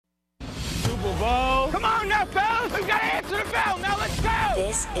go. Now let's go.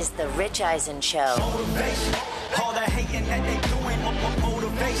 This is the Rich Eisen Show. Motivation. All the hating that they doing,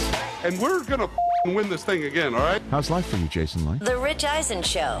 motivation. And we're going to win this thing again, all right? How's life for you, Jason Lee? The Rich Eisen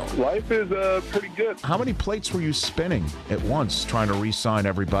Show. Life is pretty good. How many plates were you spinning at once trying to re-sign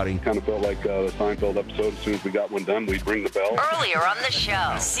everybody? Kind of felt like the Seinfeld episode. As soon as we got one done, we'd ring the bell. Earlier on the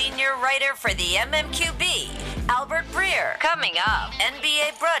show, senior writer for the MMQB, Albert Breer. Coming up,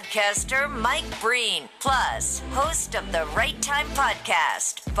 NBA broadcaster Mike Breen. Plus, host of the Right Time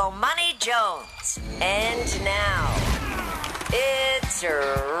podcast, Bomani Jones. And now, it's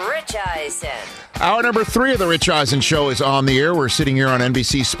Rich Eisen. Hour number 3 of the Rich Eisen Show is on the air. We're sitting here on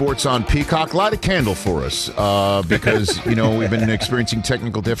NBC Sports on Peacock. Light a candle for us because, we've been experiencing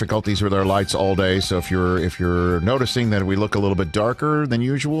technical difficulties with our lights all day. So if you're noticing that we look a little bit darker than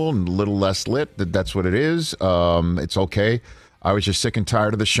usual and a little less lit, that's what it is. It's okay. I was just sick and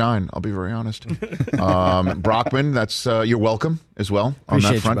tired of the shine. I'll be very honest. Brockman, that's you're welcome as well on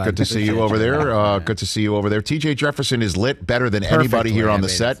Appreciate that front. You, good to see you over there. Good to see you over there. TJ Jefferson is lit better than anybody here on the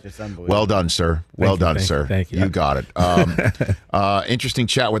set. Well done, sir. Well done, sir. Thank you. You got it. Interesting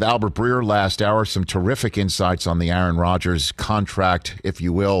chat with Albert Breer last hour. Some terrific insights on the Aaron Rodgers contract, if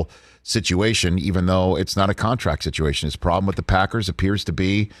you will, situation, even though it's not a contract situation. His problem with the Packers appears to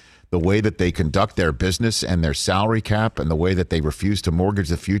be the way that they conduct their business and their salary cap and the way that they refuse to mortgage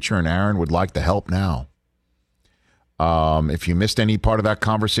the future, and Aaron would like the help now. If you missed any part of that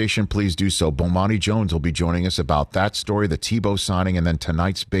conversation, please do so. Bomani Jones will be joining us about that story, the Tebow signing, and then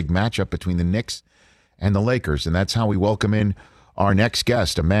tonight's big matchup between the Knicks and the Lakers. And that's how we welcome in our next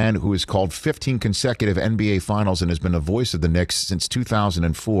guest, a man who has called 15 consecutive NBA Finals and has been the voice of the Knicks since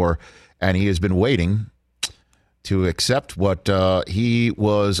 2004, and he has been waiting to accept what he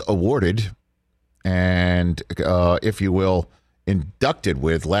was awarded and, if you will, inducted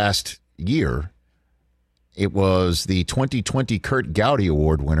with last year. It was the 2020 Kurt Gowdy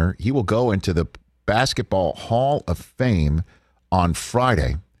Award winner. He will go into the Basketball Hall of Fame on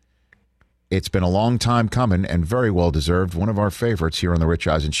Friday. It's been a long time coming and very well deserved. One of our favorites here on the Rich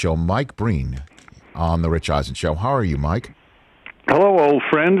Eisen Show, Mike Breen on the Rich Eisen Show. How are you, Mike? Hello, old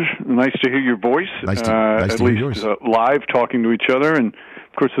friend. Nice to hear your voice. Nice to hear yours. Live, talking to each other. And,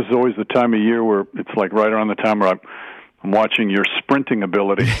 of course, this is always the time of year where it's like right around the time where I'm watching your sprinting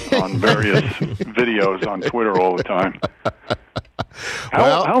ability on various videos on Twitter all the time.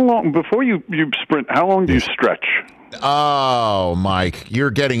 How long, before you sprint, how long do you stretch? Oh, Mike,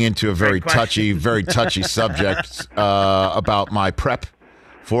 you're getting into a very touchy subject about my prep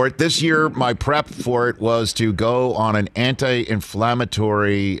for it. This year, my prep for it was to go on an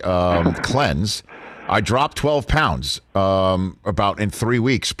anti-inflammatory cleanse. I dropped 12 pounds about in 3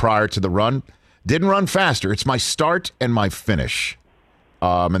 weeks prior to the run. Didn't run faster. It's my start and my finish.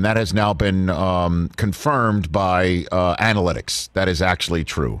 And that has now been confirmed by analytics. That is actually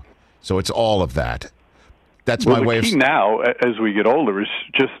true. So it's all of that. That's my way of... The key now, as we get older, is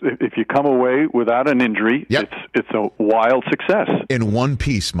just if you come away without an injury, yep, it's a wild success. In one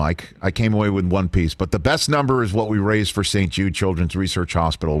piece, Mike. I came away with one piece. But the best number is what we raised for St. Jude Children's Research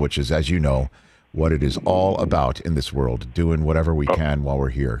Hospital, which is, as you know, what it is all about in this world, doing whatever we can while we're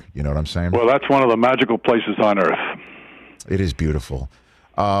here. You know what I'm saying? Well, that's one of the magical places on earth. It is beautiful.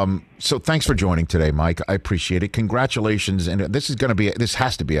 So thanks for joining today, Mike. I appreciate it. Congratulations. And this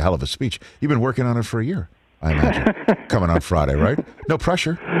has to be a hell of a speech. You've been working on it for a year, I imagine. Coming on Friday, right? No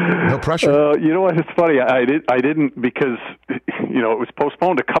pressure. No pressure. You know what? It's funny. I didn't because, it was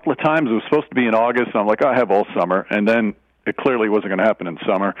postponed a couple of times. It was supposed to be in August. And I'm like, I have all summer. And then it clearly wasn't going to happen in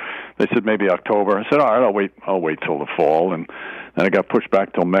summer. They said maybe October. I said, all right, I'll wait till the fall. And then it got pushed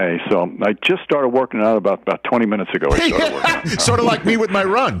back till May. So I just started working out about 20 minutes ago. I started working sort of like me with my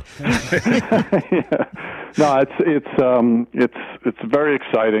run. Yeah. No, it's very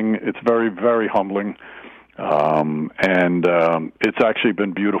exciting. It's very, very humbling. And it's actually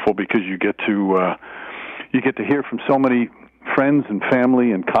been beautiful because you get to hear from so many friends and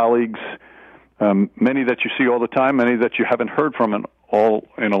family and colleagues, many that you see all the time, many that you haven't heard from in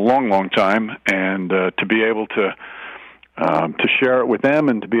a long, long time, and to be able to share it with them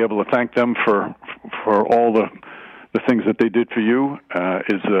and to be able to thank them for all the things that they did for you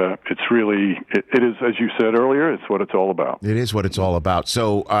it is, as you said earlier, it's what it's all about. It is what it's all about.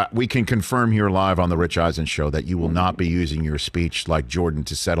 So we can confirm here live on the Rich Eisen Show that you will not be using your speech like Jordan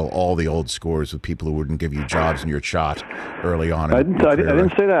to settle all the old scores with people who wouldn't give you jobs in your shot early on. I didn't say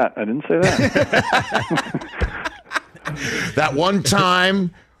that. I didn't say that. That one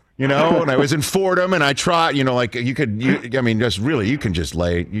time, when I was in Fordham and I tried, you can just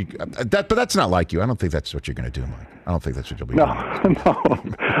lay but that's not like you. I don't think that's what you're going to do, Mike. I don't think that's what you'll be doing. No,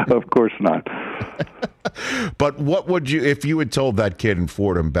 of course not. But what would you, if you had told that kid in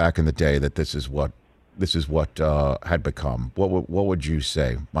Fordham back in the day that this is what had become? What would you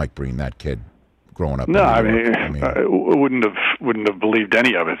say, Mike Breen? That kid growing up. No, I wouldn't have believed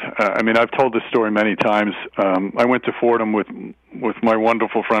any of it. I've told this story many times. I went to Fordham with my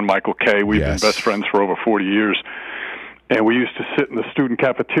wonderful friend Michael Kay. We've been best friends for over 40 years. And we used to sit in the student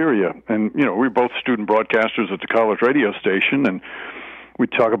cafeteria. And, we were both student broadcasters at the college radio station. And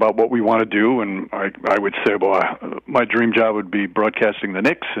we'd talk about what we want to do. And I would say, well, my dream job would be broadcasting the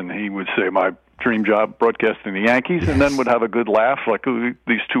Knicks. And he would say, my dream job, broadcasting the Yankees. And then would have a good laugh, like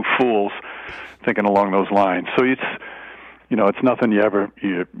these two fools thinking along those lines. So it's nothing you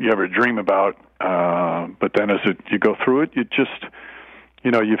ever dream about. But then as you go through it, you just,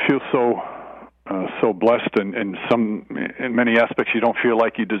 you feel so blessed, and in many aspects you don't feel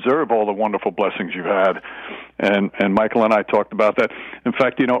like you deserve all the wonderful blessings you've had. And Michael and I talked about that. In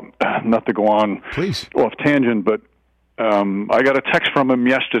fact, not to go on off tangent, but I got a text from him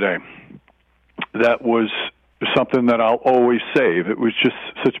yesterday that was something that I'll always save. It was just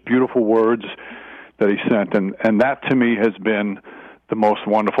such beautiful words that he sent, and that to me has been the most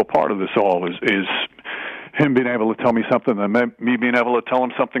wonderful part of this all is him being able to tell me something and me being able to tell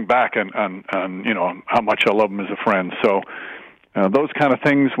him something back, and how much I love him as a friend. So those kind of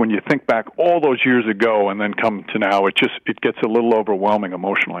things, when you think back all those years ago and then come to now, it gets a little overwhelming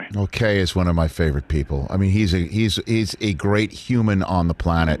emotionally. Okay, is one of my favorite people. I mean, he's a great human on the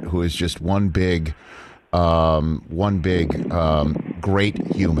planet who is just one big great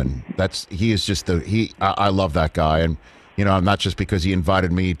human. I love that guy. And not just because he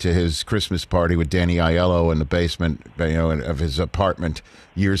invited me to his Christmas party with Danny Aiello in the basement, of his apartment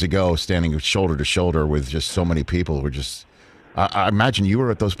years ago, standing shoulder to shoulder with just so many people who were just. I imagine you were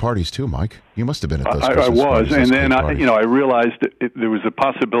at those parties too, Mike. You must have been at those. I was, and then I realized there was a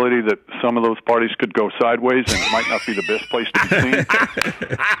possibility that some of those parties could go sideways, and it might not be the best place to be seen.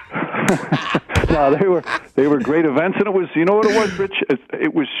 No, they were great events, and it was, what it was, Rich?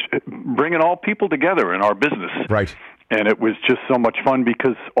 It was bringing all people together in our business, right? And it was just so much fun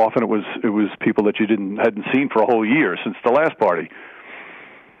because often it was people that you hadn't seen for a whole year since the last party.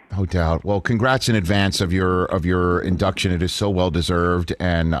 No doubt. Well, congrats in advance of your induction. It is so well deserved,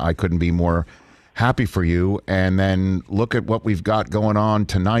 and I couldn't be more happy for you. And then look at what we've got going on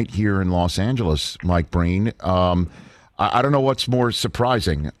tonight here in Los Angeles, Mike Breen. I don't know what's more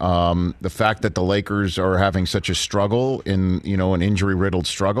surprising, the fact that the Lakers are having such a struggle in an injury-riddled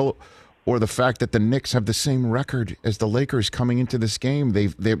struggle, or the fact that the Knicks have the same record as the Lakers coming into this game. They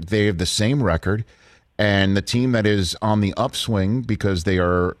have the same record. And the team that is on the upswing because they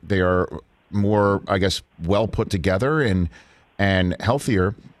are more, I guess, well put together and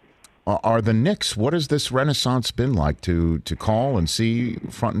healthier are the Knicks. What has this renaissance been like to call and see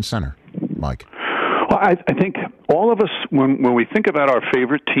front and center, Mike? Well, I think all of us, when we think about our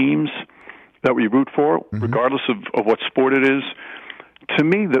favorite teams that we root for, regardless of what sport it is, to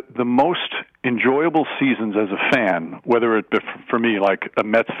me, the most enjoyable seasons as a fan, whether it be for me like a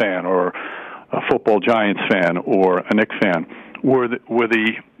Mets fan or a football Giants fan or a Knicks fan, were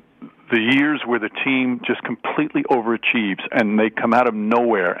the years where the team just completely overachieves and they come out of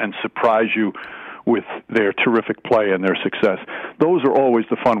nowhere and surprise you with their terrific play and their success. Those are always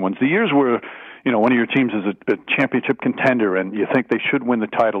the fun ones. The years where one of your teams is a championship contender and you think they should win the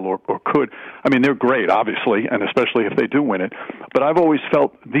title or could. I mean, they're great, obviously, and especially if they do win it. But I've always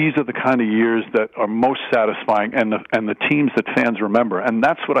felt these are the kind of years that are most satisfying and the teams that fans remember. And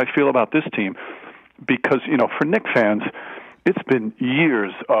that's what I feel about this team because, for Knicks fans, it's been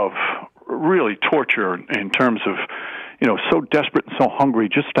years of really torture in terms of, so desperate and so hungry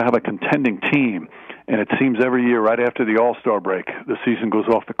just to have a contending team. And it seems every year, right after the All-Star break, the season goes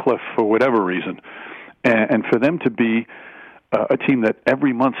off the cliff for whatever reason. And for them to be a team that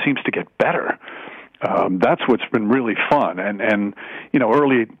every month seems to get better, that's what's been really fun. And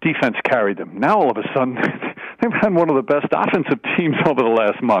early defense carried them. Now, all of a sudden, they've had one of the best offensive teams over the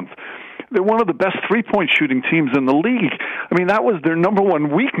last month. They're one of the best three-point shooting teams in the league. I mean, that was their number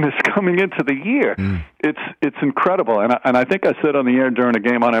one weakness coming into the year. It's incredible. And I think I said on the air during a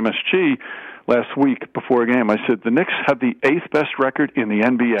game on MSG last week before a game, I said, the Knicks have the 8th best record in the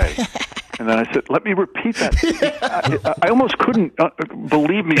NBA. And then I said, let me repeat that. I almost couldn't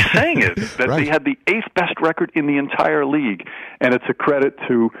believe me saying it, that They had the 8th best record in the entire league. And it's a credit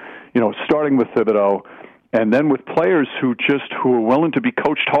to, starting with Thibodeau, and then with players who are willing to be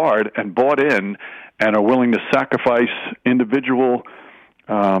coached hard and bought in and are willing to sacrifice individual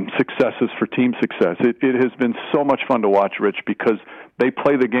successes for team success. It has been so much fun to watch, Rich, because they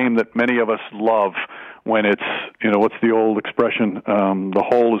play the game that many of us love, when it's, what's the old expression? The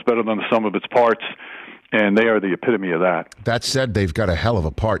whole is better than the sum of its parts. And they are the epitome of that. That said, they've got a hell of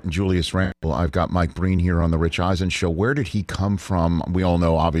a part in Julius Randle. I've got Mike Breen here on the Rich Eisen Show. Where did he come from? We all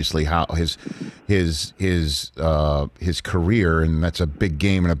know, obviously, how his career, and that's a big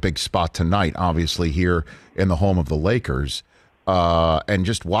game and a big spot tonight, obviously, here in the home of the Lakers. And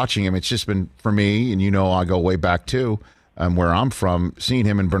just watching him, it's just been, for me, and I go way back too, where I'm from, seeing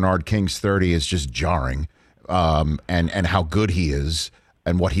him in Bernard King's 30 is just jarring, and how good he is.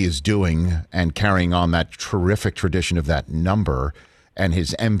 And what he is doing and carrying on that terrific tradition of that number and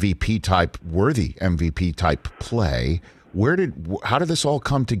his worthy MVP type play. How did this all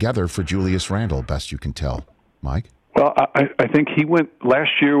come together for Julius Randle, best you can tell, Mike? Well, I think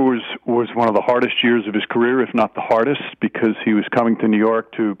last year was one of the hardest years of his career, if not the hardest, because he was coming to New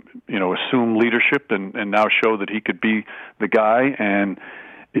York to, assume leadership and now show that he could be the guy, and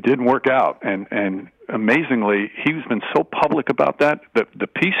it didn't work out. And amazingly, he's been so public about that. The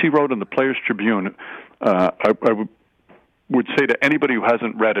piece he wrote in the Players Tribune, I would say to anybody who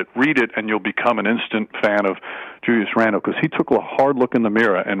hasn't read it, read it, and you'll become an instant fan of Julius Randle, because he took a hard look in the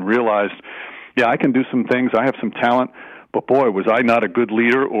mirror and realized, yeah, I can do some things. I have some talent, but boy, was I not a good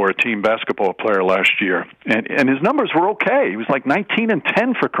leader or a team basketball player last year. And his numbers were okay. He was like 19 and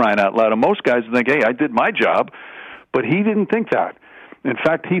 10 for crying out loud. And most guys think, hey, I did my job, but he didn't think that. In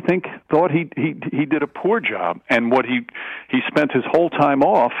fact, he thought he did a poor job, and what he spent his whole time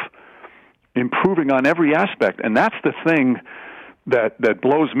off improving on every aspect, and that's the thing that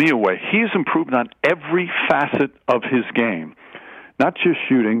blows me away. He's improved on every facet of his game, not just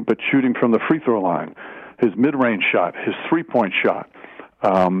shooting, but shooting from the free throw line, his mid-range shot, his three-point shot.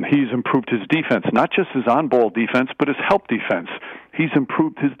 He's improved his defense, not just his on-ball defense, but his help defense. He's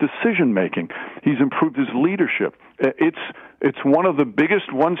improved his decision-making. He's improved his leadership. It's one of the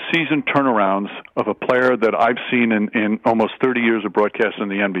biggest one-season turnarounds of a player that I've seen in almost 30 years of broadcast in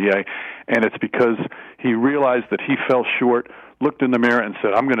the NBA, and it's because he realized that he fell short, looked in the mirror, and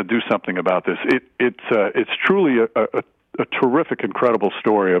said, I'm going to do something about this. It's truly a terrific, incredible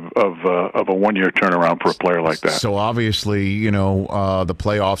story of a one-year turnaround for a player like that. So obviously, the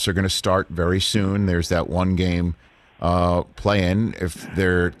playoffs are going to start very soon. There's that one game play-in if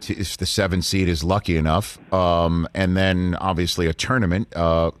the 7 seed is lucky enough, and then obviously a tournament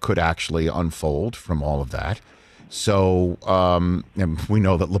could actually unfold from all of that. So and we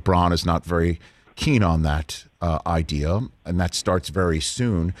know that LeBron is not very keen on that idea, and that starts very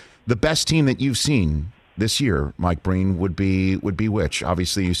soon. The best team that you've seen this year, Mike Breen, would be which?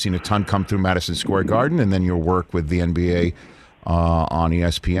 Obviously, you've seen a ton come through Madison Square Garden, and then your work with the NBA on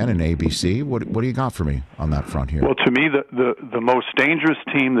ESPN and ABC. What do you got for me on that front here? Well, to me, the most dangerous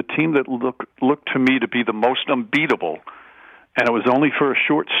team, the team that looked to me to be the most unbeatable, and it was only for a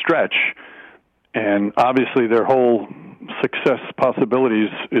short stretch, and obviously their whole success possibilities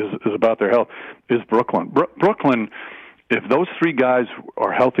is about their health, is Brooklyn. Brooklyn, if those three guys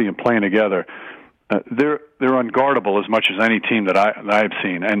are healthy and playing together, they're unguardable as much as any team that I've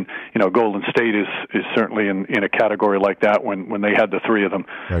seen, and Golden State is certainly in a category like that when they had the three of them.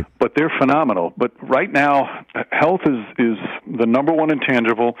 Right. But they're phenomenal. But right now, health is the number one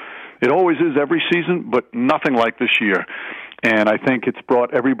intangible. It always is every season, but nothing like this year. And I think it's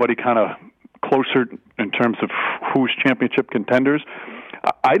brought everybody kind of closer in terms of who's championship contenders.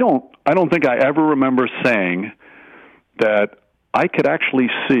 I don't think I ever remember saying that I could actually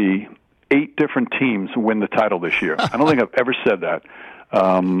see 8 different teams win the title this year. I don't think I've ever said that.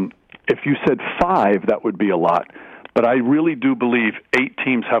 If you said 5, that would be a lot. But I really do believe 8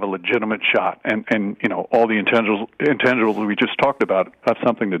 teams have a legitimate shot, and all the intangibles we just talked about have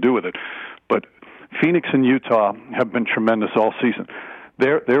something to do with it. But Phoenix and Utah have been tremendous all season.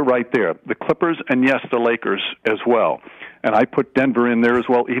 They're right there. The Clippers and, yes, the Lakers as well. And I put Denver in there as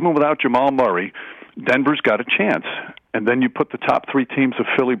well. Even without Jamal Murray, Denver's got a chance. And then you put the top 3 teams of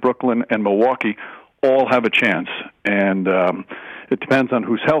Philly, Brooklyn, and Milwaukee all have a chance. And it depends on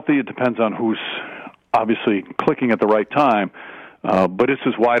who's healthy. It depends on who's obviously clicking at the right time. But it's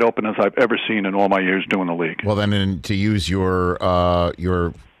as wide open as I've ever seen in all my years doing the league. Well, then, to use your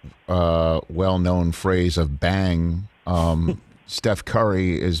well-known phrase of bang, Steph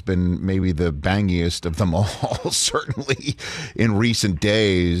Curry has been maybe the bangiest of them all, certainly in recent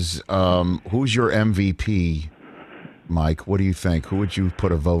days. Who's your MVP, Mike? What do you think? Who would you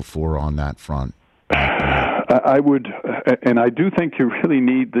put a vote for on that front? I would, and I do think you really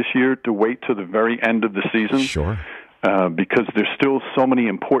need this year to wait to the very end of the season. Sure. Because there's still so many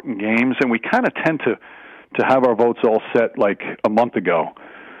important games, and we kind of tend to have our votes all set like a month ago.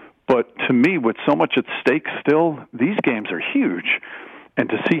 But to me, with so much at stake still, these games are huge. and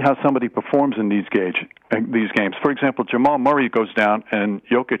to see how somebody performs in these games. For example, Jamal Murray goes down, and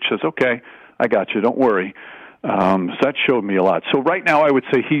Jokic says, "Okay, I got you. Don't worry." So that showed me a lot. So right now, I would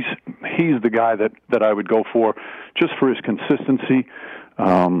say he's the guy that I would go for, just for his consistency,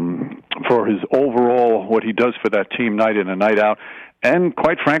 for his overall what he does for that team night in and night out, and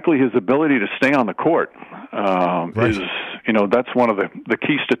quite frankly, his ability to stay on the court is, that's one of the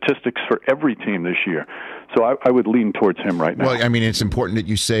key statistics for every team this year. So I would lean towards him right now. Well, I mean, it's important that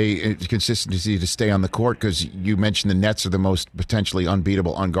you say consistency to stay on the court, because you mentioned the Nets are the most potentially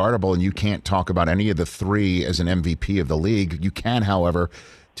unbeatable, unguardable, and you can't talk about any of the three as an MVP of the league. You can, however,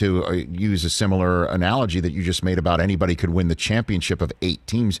 to use a similar analogy that you just made about anybody could win the championship of 8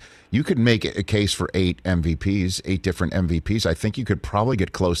 teams. You could make a case for 8 MVPs, 8 different MVPs. I think you could probably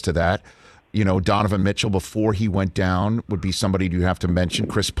get close to that. Donovan Mitchell, before he went down, would be somebody you have to mention.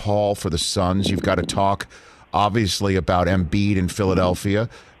 Chris Paul for the Suns. You've got to talk, obviously, about Embiid in Philadelphia.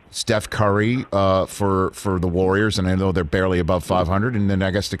 Steph Curry for the Warriors, and I know they're barely above 500. And then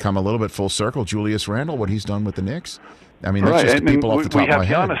I guess to come a little bit full circle, Julius Randle, what he's done with the Knicks. I mean, that's just the people off the top of my head. We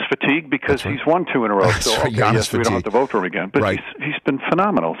have Giannis fatigue because he's won 2 in a row. That's so, right, yes, we don't have to vote for him again. But he's been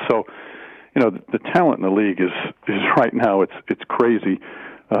phenomenal. So, the talent in the league is right now, it's crazy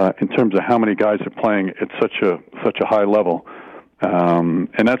in terms of how many guys are playing at such a high level.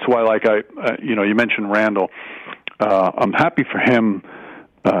 And that's why, you mentioned Randall. I'm happy for him.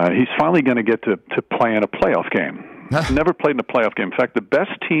 He's finally going to get to play in a playoff game. He's never played in a playoff game. In fact, the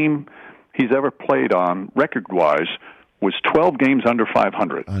best team he's ever played on, record-wise, was 12 games under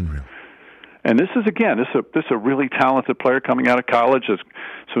 500. Unreal. And this is a really talented player coming out of college.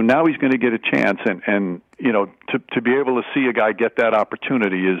 So now he's going to get a chance, and to be able to see a guy get that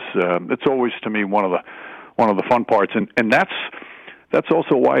opportunity is it's always, to me, one of the fun parts, and that's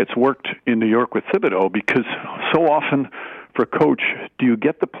also why it's worked in New York with Thibodeau, because so often for a coach, do you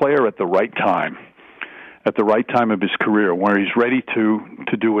get the player at the right time of his career, where he's ready to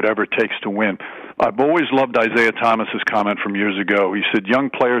do whatever it takes to win. I've always loved Isaiah Thomas's comment from years ago. He said, young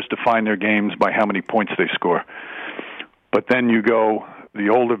players define their games by how many points they score. But then you go, the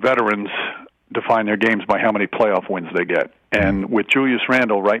older veterans define their games by how many playoff wins they get. And with Julius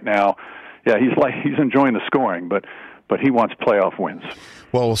Randle right now, he's enjoying the scoring, but he wants playoff wins.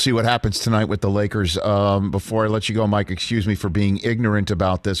 Well, we'll see what happens tonight with the Lakers. Before I let you go, Mike, excuse me for being ignorant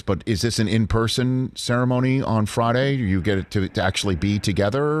about this, but is this an in-person ceremony on Friday? Do you get it to actually be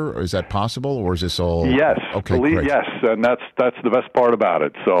together? Or is that possible, or is this all? Yes. Okay, great. Yes, and that's the best part about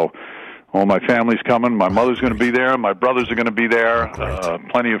it. So all my family's coming. My mother's going to be there. My brothers are going to be there.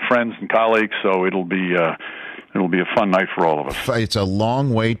 Plenty of friends and colleagues. So it'll be a fun night for all of us. It's a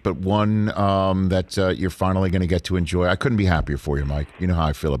long wait, but one that you're finally going to get to enjoy. I couldn't be happier for you, Mike. You know how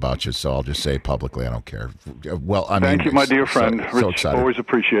I feel about you, so I'll just say it publicly. I don't care. Well, Thank you, my dear friend. So Rich, excited. Always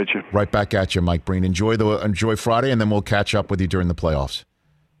appreciate you. Right back at you, Mike Breen. Enjoy Friday, and then we'll catch up with you during the playoffs.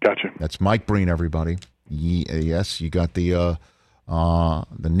 Gotcha. That's Mike Breen, everybody. Yes, you got the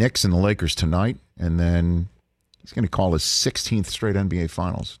Knicks and the Lakers tonight, and then he's going to call his 16th straight NBA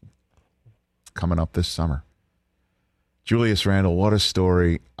Finals coming up this summer. Julius Randle, what a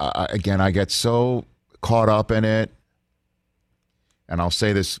story. Again, I get so caught up in it. And I'll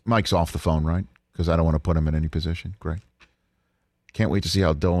say this, Mike's off the phone, right? Because I don't want to put him in any position. Great. Can't wait to see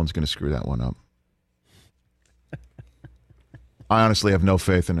how Dolan's going to screw that one up. I honestly have no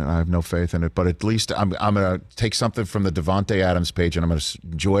faith in it. But at least I'm going to take something from the Devontae Adams page, and I'm going to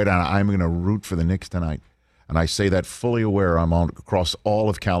enjoy it, and I'm going to root for the Knicks tonight. And I say that fully aware I'm on across all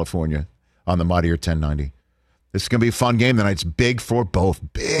of California on the Mightier 1090. This is going to be a fun game tonight. It's big for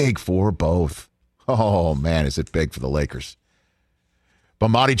both. Big for both. Oh, man, is it big for the Lakers.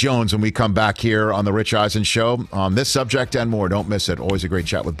 Bomani Jones when we come back here on the Rich Eisen Show on this subject and more. Don't miss it. Always a great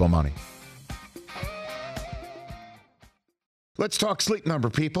chat with Bomani. Let's talk Sleep Number,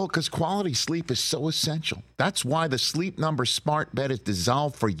 people, because quality sleep is so essential. That's why the Sleep Number Smart Bed is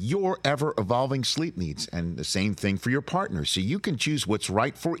designed for your ever-evolving sleep needs, and the same thing for your partner, so you can choose what's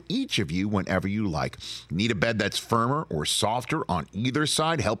right for each of you whenever you like. Need a bed that's firmer or softer on either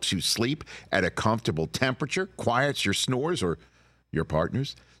side, helps you sleep at a comfortable temperature, quiets your snores or your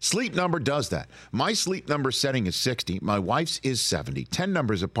partner's? Sleep Number does that. My Sleep Number setting is 60. My wife's is 70. 10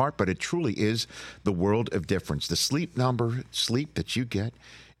 numbers apart, but it truly is the world of difference. The Sleep Number sleep that you get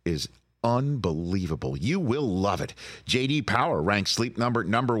is unbelievable. You will love it. J.D. Power ranks Sleep Number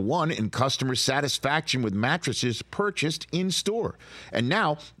number 1 in customer satisfaction with mattresses purchased in store. And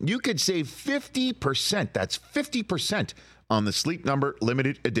now you could save 50%. That's 50% on the Sleep Number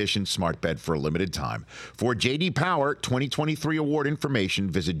limited edition smart bed for a limited time. For J.D. Power 2023 award information,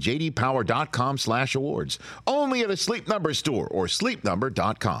 visit jdpower.com/awards. Only at a Sleep Number store or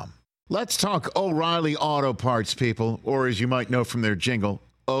sleepnumber.com. Let's talk O'Reilly Auto Parts, people, or as you might know from their jingle,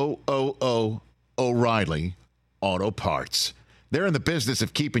 O'Reilly Auto Parts. They're in the business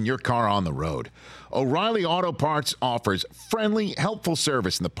of keeping your car on the road. O'Reilly Auto Parts offers friendly, helpful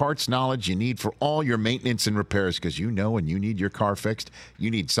service and the parts knowledge you need for all your maintenance and repairs, because you know when you need your car fixed, you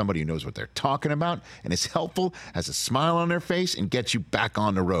need somebody who knows what they're talking about and is helpful, has a smile on their face, and gets you back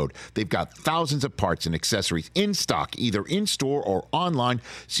on the road. They've got thousands of parts and accessories in stock, either in-store or online,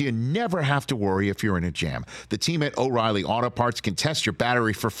 so you never have to worry if you're in a jam. The team at O'Reilly Auto Parts can test your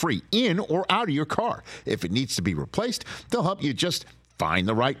battery for free in or out of your car. If it needs to be replaced, they'll help you just find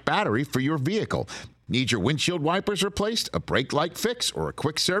the right battery for your vehicle. Need your windshield wipers replaced, a brake light fix, or a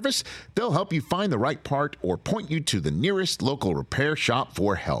quick service? They'll help you find the right part or point you to the nearest local repair shop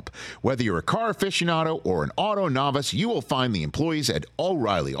for help. Whether you're a car aficionado or an auto novice, you will find the employees at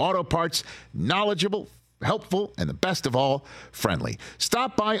O'Reilly Auto Parts knowledgeable, helpful, and the best of all, friendly.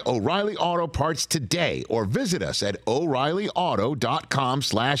 Stop by O'Reilly Auto Parts today or visit us at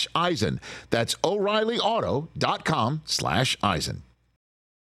O'ReillyAuto.com/Eisen. That's O'ReillyAuto.com/Eisen.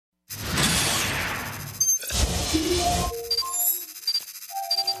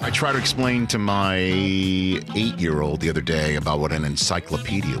 I tried to explain to my 8-year-old the other day about what an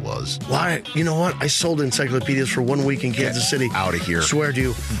encyclopedia was. Why? You know what? I sold encyclopedias for 1 week in Kansas City. Out of here. Swear to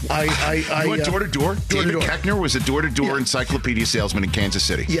you. You went door to door? David Koechner was a door-to-door encyclopedia salesman in Kansas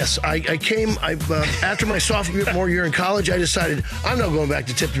City. Yes, I came, after my sophomore year in college, I decided I'm not going back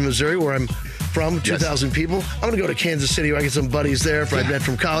to Tipton, Missouri, where I'm from, 2,000 people. I'm going to go to Kansas City where I get some buddies there I met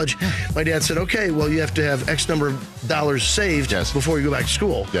from college. My dad said, okay, well, you have to have X number of dollars saved before you go back to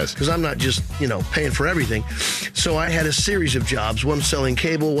school. Yes. Because I'm not just, paying for everything. So I had a series of jobs, one selling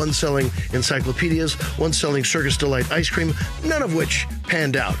cable, one selling encyclopedias, one selling Circus Delight ice cream, none of which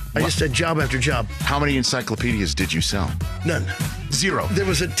panned out. I just had job after job. How many encyclopedias did you sell? None. 0. There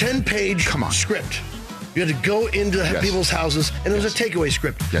was a 10-page script. You had to go into people's houses, and it was a takeaway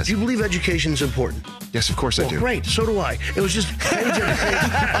script. Yes. Do you believe education is important? Yes, of course I do. Great. So do I. It was just page after page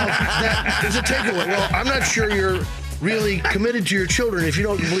of that. It's a takeaway. Well, I'm not sure you're really committed to your children if you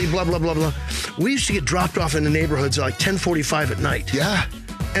don't believe blah, blah, blah, blah. We used to get dropped off in the neighborhoods at like 10:45 at night. Yeah.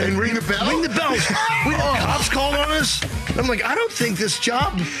 And ring the bell? Ring the bells. We had cops called on us. I'm like, I don't think this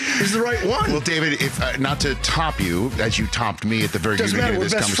job is the right one. Well, David, if not to top you, as you topped me at the very beginning of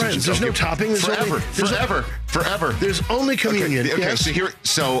this conversation. There's no topping. Forever. There's only communion. Okay, yes? This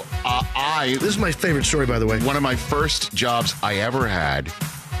is my favorite story, by the way. One of my first jobs I ever had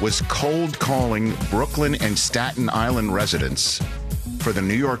was cold calling Brooklyn and Staten Island residents for the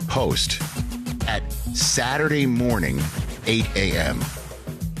New York Post at Saturday morning, 8 a.m.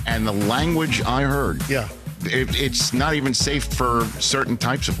 And the language I heard, it's not even safe for certain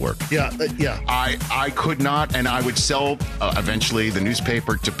types of work. I could not, and I would sell eventually the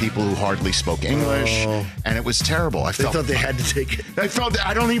newspaper to people who hardly spoke English, and it was terrible. They thought they had to take it.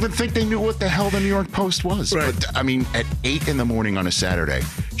 I don't even think they knew what the hell the New York Post was. Right. But I mean, at 8 in the morning on a Saturday,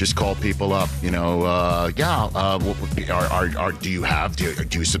 just call people up. Do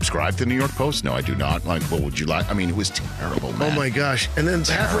you subscribe to the New York Post? No, I do not. Like, what would you like? I mean, it was terrible, man. Oh my gosh! And then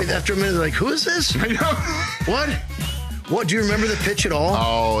halfway after a minute, they're like, "Who is this?" I know. What? Do you remember the pitch at all?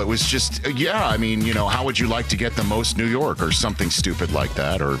 Oh, it was just, I mean, how would you like to get the most New York or something stupid like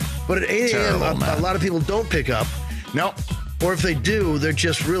that? But at 8 a.m., a lot of people don't pick up. No. Or if they do, they're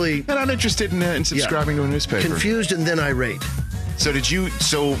just really... They're not interested in subscribing to a newspaper. Confused and then irate. So did you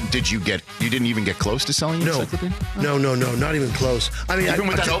didn't even get close to selling your encyclopedia? No, not even close. I mean, even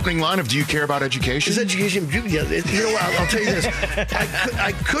with that opening line of, do you care about education? Is education, I'll tell you this.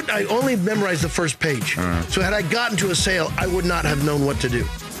 I only memorized the first page. So had I gotten to a sale, I would not have known what to do.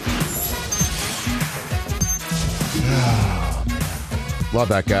 Love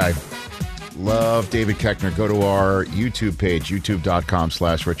that guy. Love David Koechner. Go to our YouTube page,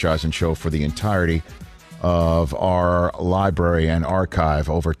 youtube.com/Rich Eisen Show for the entirety of our library and archive.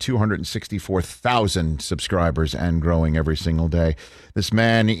 Over 264,000 subscribers and growing every single day. This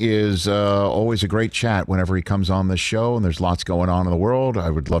man is always a great chat whenever he comes on the show, and there's lots going on in the world.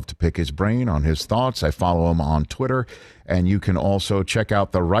 I would love to pick his brain on his thoughts. I follow him on Twitter, and you can also check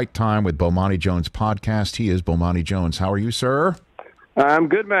out The Right Time with Bomani Jones podcast. He is Bomani Jones. How are you, sir? I'm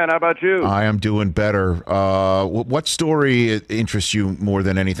good, man. How about you? I am doing better. What story interests you more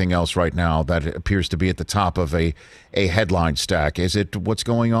than anything else right now that appears to be at the top of a headline stack? Is it what's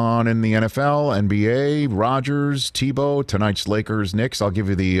going on in the NFL, NBA, Rodgers, Tebow, tonight's Lakers, Knicks? I'll give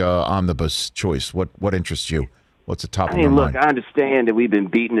you the omnibus choice. What interests you? What's the top of I your mean, look, mind? I understand that we've been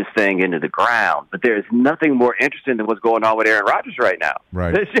beating this thing into the ground, but there's nothing more interesting than what's going on with Aaron Rodgers right now.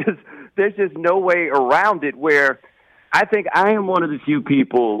 Right. There's just no way around it where I think I am one of the few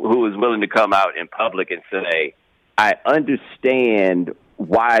people who is willing to come out in public and say, I understand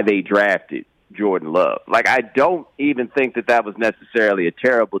why they drafted Jordan Love. Like, I don't even think that was necessarily a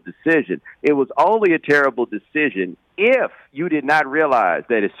terrible decision. It was only a terrible decision if you did not realize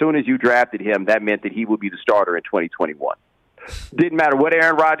that as soon as you drafted him, that meant that he would be the starter in 2021. Didn't matter what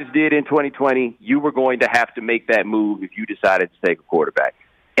Aaron Rodgers did in 2020, you were going to have to make that move if you decided to take a quarterback.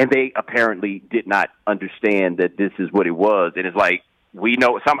 And they apparently did not understand that this is what it was. And it's like, we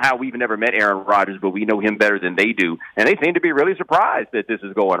know somehow we've never met Aaron Rodgers, but we know him better than they do. And they seem to be really surprised that this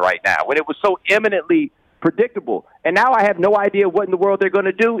is going right now when it was so eminently predictable. And now I have no idea what in the world they're going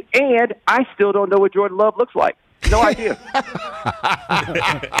to do. And I still don't know what Jordan Love looks like. No idea.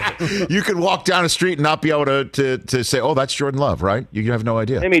 You could walk down the street and not be able to say, oh, that's Jordan Love, right? You have no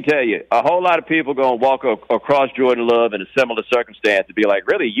idea. Let me tell you, a whole lot of people going to walk across Jordan Love in a similar circumstance and be like,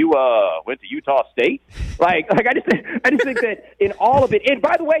 really, you went to Utah State? Like I just think that in all of it, and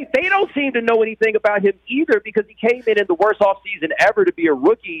by the way, they don't seem to know anything about him either because he came in the worst offseason ever to be a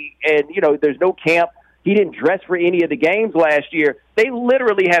rookie, and, there's no camp. He didn't dress for any of the games last year. They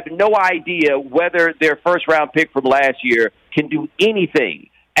literally have no idea whether their first-round pick from last year can do anything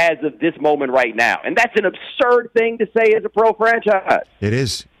as of this moment right now. And that's an absurd thing to say as a pro franchise. It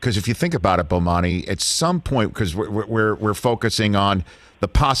is, because if you think about it, Bomani, at some point, because we're focusing on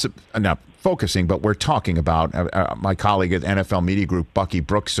the not focusing, but we're talking about my colleague at NFL Media Group, Bucky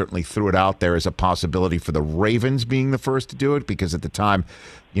Brooks, certainly threw it out there as a possibility for the Ravens being the first to do it, because at the time,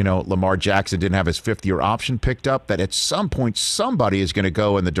 Lamar Jackson didn't have his fifth-year option picked up, that at some point somebody is going to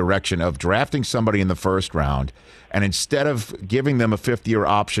go in the direction of drafting somebody in the first round, and instead of giving them a fifth-year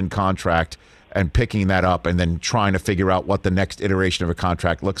option contract and picking that up and then trying to figure out what the next iteration of a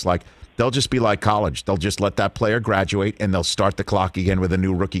contract looks like, they'll just be like college. They'll just let that player graduate, and they'll start the clock again with a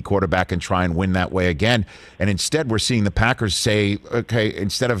new rookie quarterback and try and win that way again. And instead, we're seeing the Packers say, okay,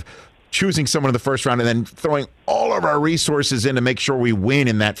 instead of choosing someone in the first round and then throwing all of our resources in to make sure we win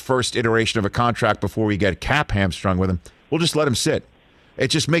in that first iteration of a contract before we get cap hamstrung with him, we'll just let him sit. It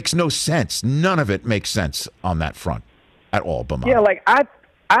just makes no sense. None of it makes sense on that front at all, Bomani. Yeah, like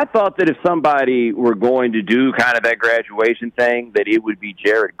I thought that if somebody were going to do kind of that graduation thing, that it would be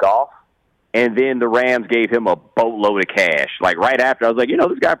Jared Goff. And then the Rams gave him a boatload of cash. Like right after, I was like,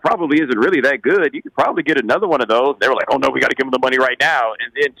 this guy probably isn't really that good. You could probably get another one of those. They were like, oh, no, we got to give him the money right now.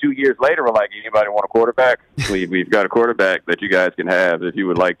 And then 2 years later, we're like, anybody want a quarterback? We've got a quarterback that you guys can have if you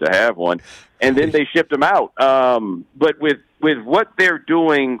would like to have one. And then they shipped him out. But with what they're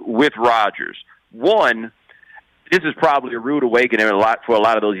doing with Rodgers, one, this is probably a rude awakening for a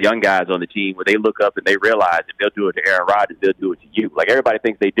lot of those young guys on the team where they look up and they realize if they'll do it to Aaron Rodgers, they'll do it to you. Like everybody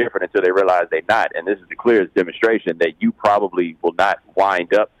thinks they're different until they realize they're not. And this is the clearest demonstration that you probably will not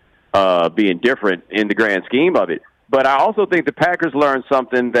wind up being different in the grand scheme of it. But I also think the Packers learned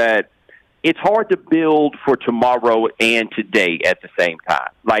something that it's hard to build for tomorrow and today at the same time.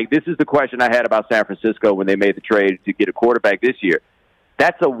 Like this is the question I had about San Francisco when they made the trade to get a quarterback this year.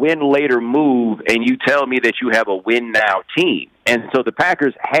 That's a win-later move, and you tell me that you have a win-now team. And so the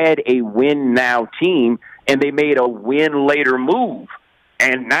Packers had a win-now team, and they made a win-later move.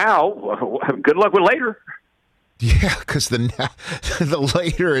 And now, good luck with later. Yeah, because the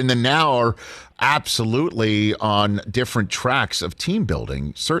later and the now are absolutely on different tracks of team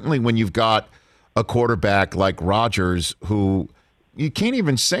building. Certainly when you've got a quarterback like Rodgers who – you can't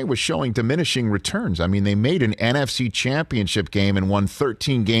even say was showing diminishing returns. I mean, they made an NFC championship game and won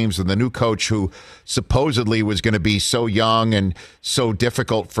 13 games with a new coach who supposedly was going to be so young and so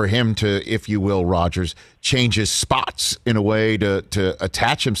difficult for him to, if you will, Rodgers, change his spots in a way to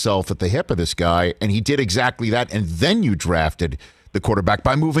attach himself at the hip of this guy. And he did exactly that. And then you drafted the quarterback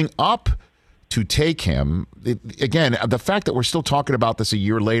by moving up to take him. Again, the fact that we're still talking about this a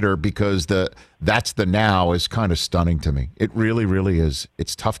year later because that's the now is kind of stunning to me. It really, really is.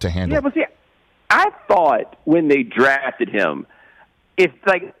 It's tough to handle. Yeah, but see, I thought when they drafted him, if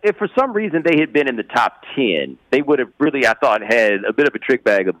for some reason they had been in the top 10, they would have really, I thought, had a bit of a trick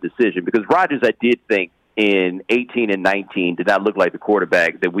bag of decision because Rodgers, I did think, in 18 and 19 did not look like the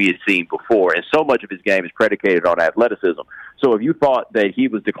quarterback that we had seen before. And so much of his game is predicated on athleticism. So if you thought that he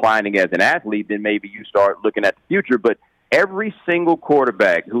was declining as an athlete, then maybe you start looking at the future. But every single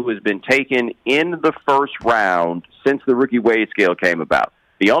quarterback who has been taken in the first round since the rookie wage scale came about,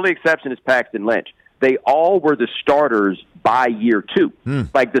 the only exception is Paxton Lynch. They all were the starters by year 2.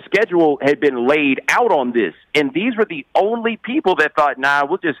 Like the schedule had been laid out on this. And these were the only people that thought,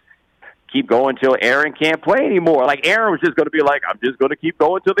 we'll just keep going until Aaron can't play anymore. Like, Aaron was just going to be like, I'm just going to keep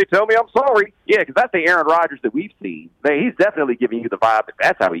going until they tell me I'm sorry. Yeah, because that's the Aaron Rodgers that we've seen. Man, he's definitely giving you the vibe that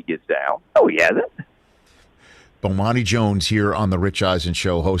that's how he gets down. Oh, he hasn't. Bomani Jones here on the Rich Eisen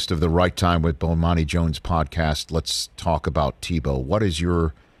Show, host of the Right Time with Bomani Jones podcast. Let's talk about Tebow. What is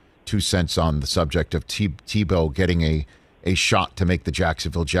your 2 cents on the subject of Tebow getting a shot to make the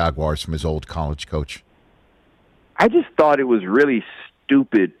Jacksonville Jaguars from his old college coach? I just thought it was really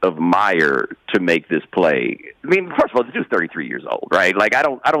stupid of Meyer to make this play. I mean, first of all, the dude's 33 years old, right? Like, I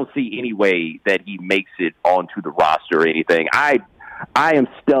don't see any way that he makes it onto the roster or anything. I am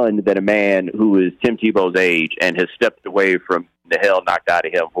stunned that a man who is Tim Tebow's age and has stepped away from the hell knocked out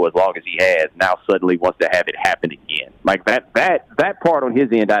of him for as long as he has now suddenly wants to have it happen again. Like, that part on his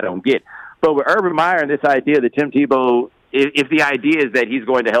end I don't get. But with Urban Meyer and this idea that Tim Tebow, if the idea is that he's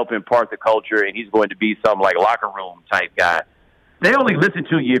going to help impart the culture and he's going to be some like locker room type guy, they only listen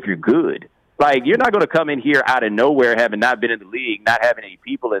to you if you're good. Like, you're not going to come in here out of nowhere having not been in the league, not having any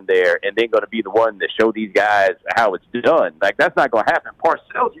people in there, and then going to be the one to show these guys how it's done. Like, that's not going to happen.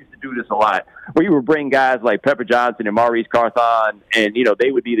 Parcells used to do this a lot, where you would bring guys like Pepper Johnson and Maurice Carthon, and, you know, they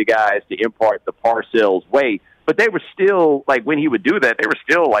would be the guys to impart the Parcells way. But they were still, like, when he would do that, they were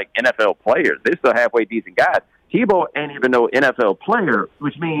still, like, NFL players. They're still halfway decent guys. Tebow ain't even no NFL player,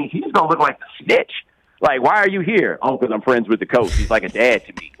 which means he's going to look like the snitch. Like, why are you here? Oh, because I'm friends with the coach. He's like a dad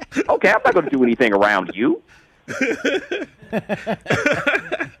to me. Okay, I'm not going to do anything around you.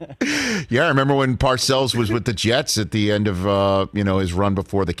 Yeah, I remember when Parcells was with the Jets at the end of his run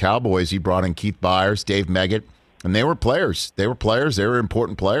before the Cowboys. He brought in Keith Byers, Dave Meggett, and they were players. They were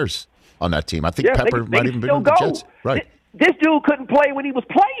important players on that team. I think Pepper might even been with the Jets. Right. This dude couldn't play when he was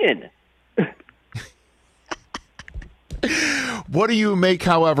playing. What do you make,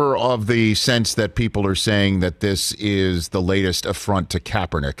 however, of the sense that people are saying that this is the latest affront to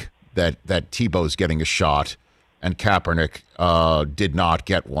Kaepernick, that Tebow's getting a shot and Kaepernick did not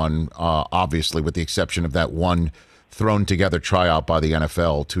get one, obviously, with the exception of that one thrown-together tryout by the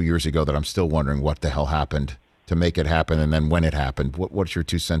NFL 2 years ago that I'm still wondering what the hell happened to make it happen and then when it happened. What's your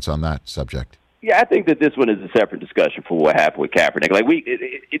 2 cents on that subject? Yeah, I think that this one is a separate discussion for what happened with Kaepernick. Like,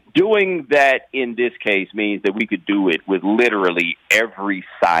 doing that in this case means that we could do it with literally every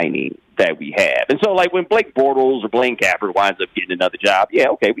signing that we have. And so, like, when Blake Bortles or Blaine Gabbert winds up getting another job, yeah,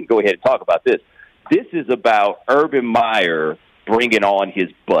 okay, we can go ahead and talk about this. This is about Urban Meyer bringing on his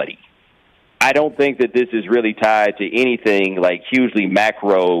buddy. I don't think that this is really tied to anything, like, hugely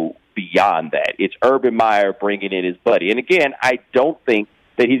macro beyond that. It's Urban Meyer bringing in his buddy. And, again, I don't think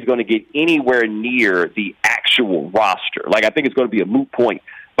that he's going to get anywhere near the actual roster. Like, I think it's going to be a moot point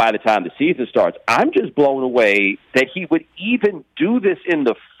by the time the season starts. I'm just blown away that he would even do this in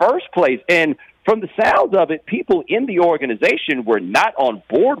the first place. And from the sounds of it, people in the organization were not on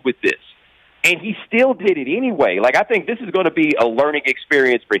board with this. And he still did it anyway. Like, I think this is going to be a learning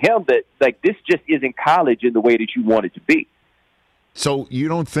experience for him that, like, this just isn't college in the way that you want it to be. So you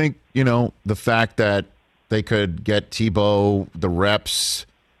don't think, the fact that they could get Tebow the reps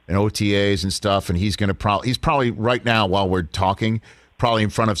and OTAs and stuff, and he's probably right now while we're talking, probably in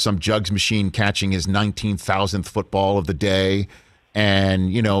front of some jugs machine catching his 19,000th football of the day,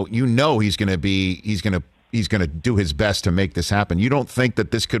 and he's going to do his best to make this happen. You don't think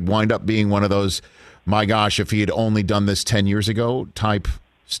that this could wind up being one of those, my gosh, if he had only done this 10 years ago type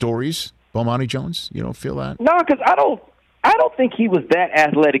stories, Bomani Jones? You don't feel that? No, because I don't think he was that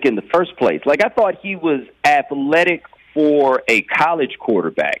athletic in the first place. Like, I thought he was athletic for a college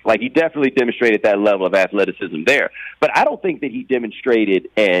quarterback. Like, he definitely demonstrated that level of athleticism there. But I don't think that he demonstrated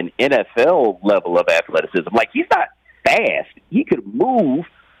an NFL level of athleticism. Like, he's not fast. He could move,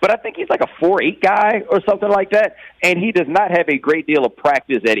 but I think he's like a 4'8" guy or something like that. And he does not have a great deal of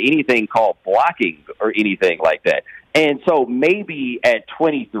practice at anything called blocking or anything like that. And so maybe at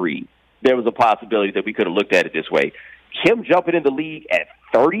 23, there was a possibility that we could have looked at it this way. Him jumping in the league at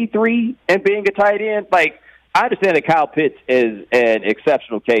 33 and being a tight end, like, I understand that Kyle Pitts is an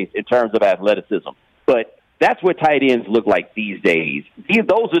exceptional case in terms of athleticism, but that's what tight ends look like these days.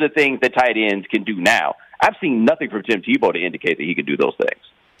 Those are the things that tight ends can do now. I've seen nothing from Tim Tebow to indicate that he can do those things.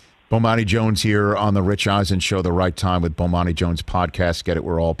 Bomani Jones here on the Rich Eisen Show, the Right Time with Bomani Jones podcast. Get it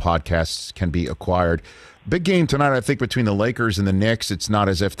where all podcasts can be acquired. Big game tonight, I think, between the Lakers and the Knicks. It's not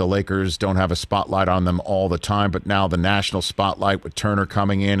as if the Lakers don't have a spotlight on them all the time, but now the national spotlight with Turner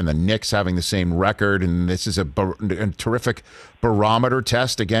coming in and the Knicks having the same record, and this is a terrific barometer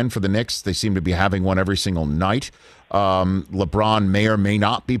test, again, for the Knicks. They seem to be having one every single night. LeBron may or may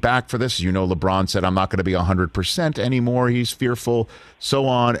not be back for this. You know, LeBron said, I'm not going to be 100% anymore. He's fearful, so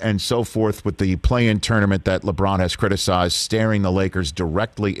on and so forth, with the play-in tournament that LeBron has criticized, staring the Lakers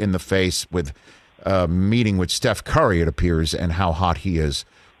directly in the face with meeting with Steph Curry, it appears, and how hot he is.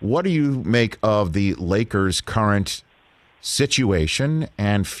 What do you make of the Lakers' current situation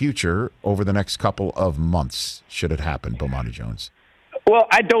and future over the next couple of months, should it happen, Bomani Jones? Well,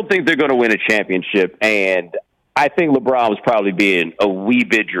 I don't think they're going to win a championship, and I think LeBron was probably being a wee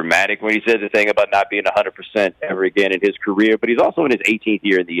bit dramatic when he said the thing about not being 100% ever again in his career, but he's also in his 18th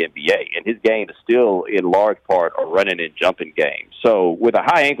year in the NBA, and his game is still in large part a running and jumping game. So with a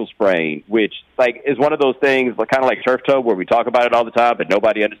high ankle sprain, which like is one of ththose things kind of like turf toe where we talk about it all the time, but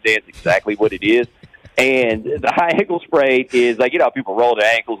nobody understands exactly what it is. And the high ankle sprain is like, you know, how people roll their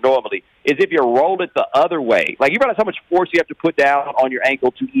ankles normally, is if you roll it the other way. Like, you realize how much force you have to put down on your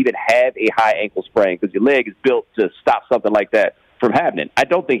ankle to even have a high ankle sprain, because your leg is built to stop something like that from happening. I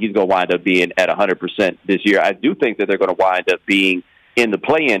don't think he's going to wind up being at 100% this year. I do think that they're going to wind up being in the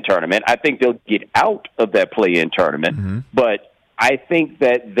play-in tournament. I think they'll get out of that play-in tournament, but I think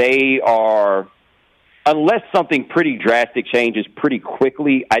that they are... Unless something pretty drastic changes pretty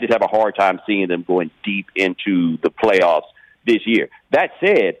quickly, I just have a hard time seeing them going deep into the playoffs this year. That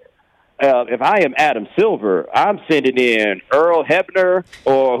said, if I am Adam Silver, I'm sending in Earl Hebner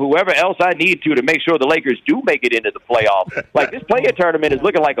or whoever else I need to make sure the Lakers do make it into the playoffs. Like, this play-in tournament is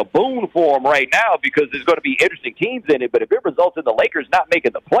looking like a boon for them right now because there's going to be interesting teams in it. But if it results in the Lakers not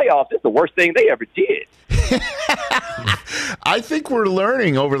making the playoffs, it's the worst thing they ever did. I think we're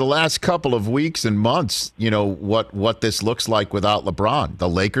learning over the last couple of weeks and months, you know, what this looks like without LeBron. The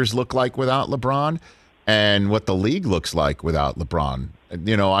Lakers look like without LeBron, and what the league looks like without LeBron.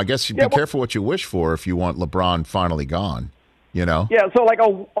 You know, I guess you'd be careful what you wish for if you want LeBron finally gone, you know? Yeah, so, like,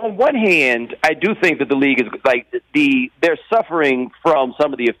 on one hand, I do think that the league is, like, they're suffering from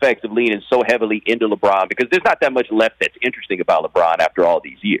some of the effects of leaning so heavily into LeBron because there's not that much left that's interesting about LeBron after all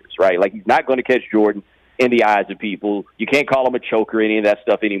these years, right? Like, he's not going to catch Jordan in the eyes of people. You can't call him a choker or any of that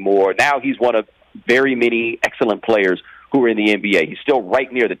stuff anymore. Now he's one of very many excellent players who are in the NBA. He's still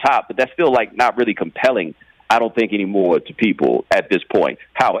right near the top, but that's still, like, not really compelling, I don't think, anymore to people at this point.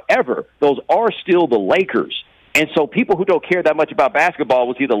 However, those are still the Lakers. And so people who don't care that much about basketball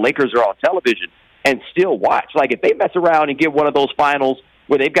will see the Lakers are on television and still watch. Like, if they mess around and get one of those finals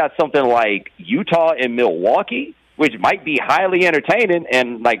where they've got something like Utah and Milwaukee, which might be highly entertaining,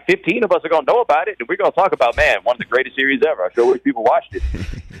 and like 15 of us are going to know about it, and we're going to talk about, man, one of the greatest series ever. I sure wish people watched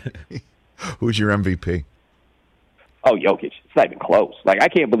it. Who's your MVP? Oh, Jokic. It's not even close. Like, I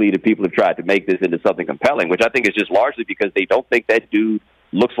can't believe that people have tried to make this into something compelling, which I think is just largely because they don't think that dude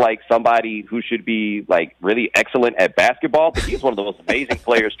looks like somebody who should be, like, really excellent at basketball, but he's one of the most amazing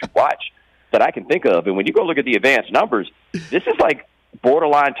players to watch that I can think of. And when you go look at the advanced numbers, this is like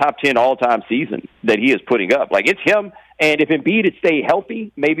borderline top 10 all-time season that he is putting up. Like, it's him, and if Embiid had stayed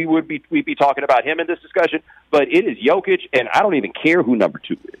healthy, maybe we'd be talking about him in this discussion, but it is Jokic, and I don't even care who number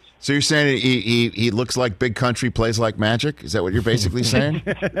 2 is. So you're saying he looks like Big Country, plays like Magic? Is that what you're basically saying,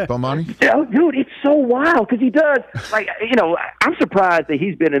 Bomani? Yeah, dude, it's so wild because he does. Like, you know, I'm surprised that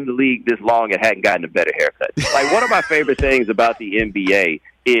he's been in the league this long and hadn't gotten a better haircut. Like, one of my favorite things about the NBA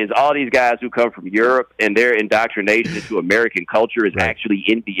is all these guys who come from Europe and their indoctrination into American culture is actually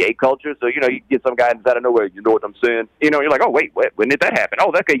NBA culture. So, you know, you get some guy out of nowhere, you know what I'm saying? You know, you're like, oh, wait, when did that happen?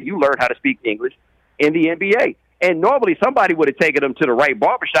 Oh, okay, you learned how to speak English in the NBA. And normally somebody would have taken him to the right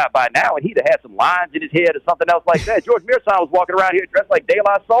barbershop by now, and he'd have had some lines in his head or something else like that. George Mearson was walking around here dressed like De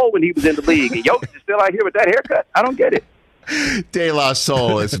La Soul when he was in the league, and Jokic is still out here with that haircut. I don't get it. De La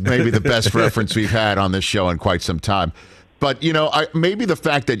Soul is maybe the best reference we've had on this show in quite some time. But, you know, maybe the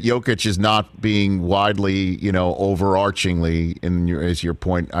fact that Jokic is not being widely, you know, overarchingly, as your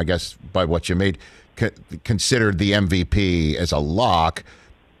point, I guess, by what you made, considered the MVP as a lock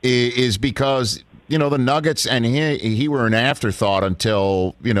is because, you know, the Nuggets and he were an afterthought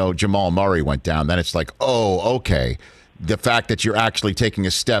until, you know, Jamal Murray went down. Then it's like, oh, okay. The fact that you're actually taking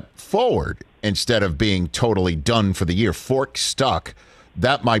a step forward instead of being totally done for the year, fork stuck,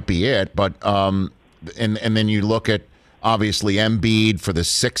 that might be it. But and then you look at, obviously, Embiid for the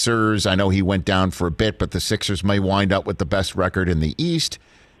Sixers. I know he went down for a bit, but the Sixers may wind up with the best record in the East,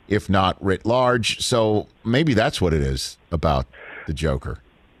 if not writ large. So maybe that's what it is about the Joker,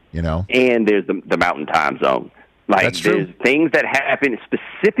 you know? And there's the mountain time zone. Like, That's true. There's things that happen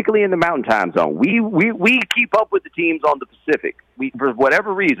specifically in the Mountain Time Zone. We keep up with the teams on the Pacific. For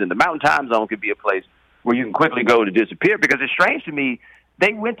whatever reason, the Mountain Time Zone could be a place where you can quickly go to disappear, because it's strange to me,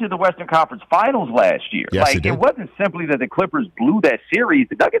 they went to the Western Conference Finals last year. Yes, like, it wasn't simply that the Clippers blew that series.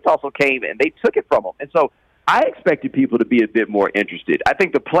 The Nuggets also came and they took it from them. And so I expected people to be a bit more interested. I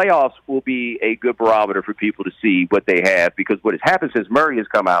think the playoffs will be a good barometer for people to see what they have, because what has happened since Murray has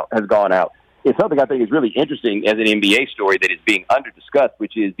gone out, is something I think is really interesting as an NBA story that is being under-discussed,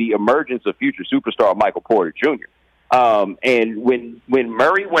 which is the emergence of future superstar Michael Porter Jr. And when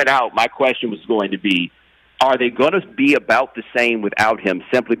Murray went out, my question was going to be, are they going to be about the same without him,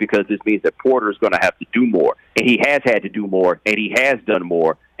 simply because this means that Porter is going to have to do more? And he has had to do more, and he has done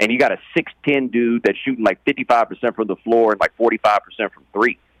more. And you got a 6'10" dude that's shooting like 55% from the floor and like 45% from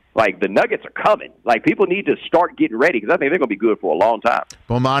three. Like, the Nuggets are coming. Like, people need to start getting ready, because I think they're going to be good for a long time.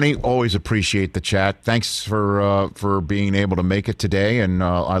 Bomani, always appreciate the chat. Thanks for being able to make it today, and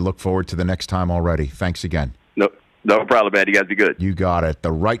I look forward to the next time already. Thanks again. No problem, man. You guys be good. You got it.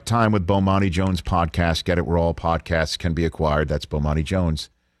 The Right Time with Bomani Jones podcast. Get it where all podcasts can be acquired. That's Bomani Jones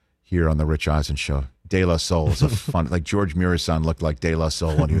here on the Rich Eisen Show. De La Soul is a fun, like George Murasan looked like De La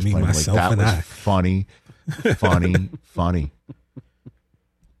Soul when he was playing. Like, that was funny.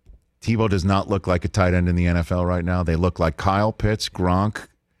 Tebow does not look like a tight end in the NFL right now. They look like Kyle Pitts, Gronk.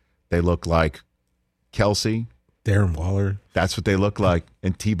 They look like Kelsey. Darren Waller. That's what they look like.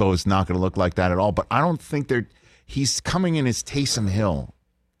 And Tebow is not going to look like that at all. But I don't think he's coming in as Taysom Hill.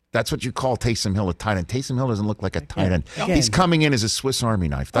 That's what you call Taysom Hill, a tight end. Taysom Hill doesn't look like a tight end. He's coming in as a Swiss Army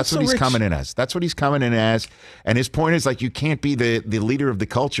knife. That's what he's coming in as. That's what he's coming in as. And his point is, like, you can't be the leader of the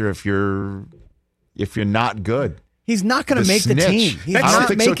culture if you're not good. He's not going to make the team. I don't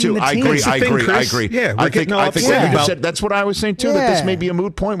think so, too. I agree. Yeah, I think what you said, that's what I was saying, too, that this may be a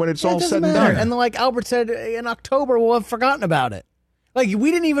moot point when it's all said and done. And like Albert said, in October, we'll have forgotten about it. Like,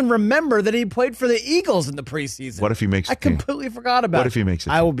 we didn't even remember that he played for the Eagles in the preseason. What if he makes I completely forgot about it. What if he makes it?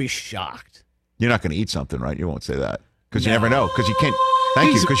 I will be shocked. You're not going to eat something, right? You won't say that. Because you never know. Because you can't.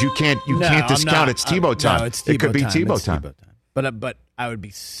 Thank you. Because you can't discount it's Tebow time. No, it's it could be Tebow Tebow time. But I would be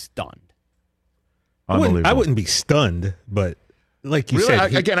stunned. I wouldn't be stunned, but like you really,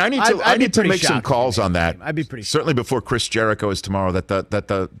 said, I need to make some calls on that. I'd be pretty certainly before Chris Jericho is tomorrow. That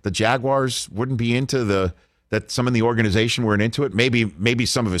the Jaguars wouldn't be into that some in the organization weren't into it. Maybe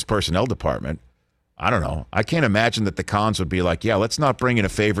some of his personnel department. I don't know. I can't imagine that the Cons would be like, yeah, let's not bring in a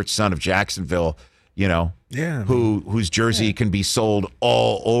favorite son of Jacksonville, whose jersey can be sold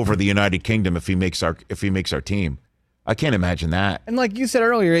all over the United Kingdom if he makes our team. I can't imagine that. And like you said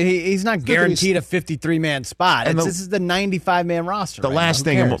earlier, he's not guaranteed a 53-man spot. This is the 95-man roster. The last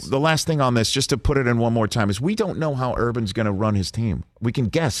thing on this, just to put it in one more time, is we don't know how Urban's going to run his team. We can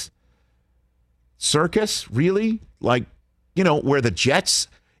guess. Circus, really? Like, where the Jets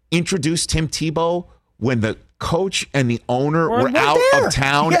introduced Tim Tebow when the coach and the owner were out of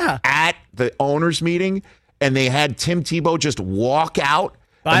town at the owners' meeting, and they had Tim Tebow just walk out.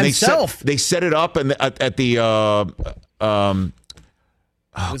 By himself. They set it up and at the it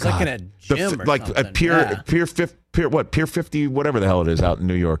was like in a gym or like something. A Pier 50, whatever the hell it is out in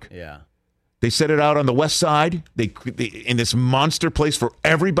New York. Yeah. They set it out on the west side. They in this monster place for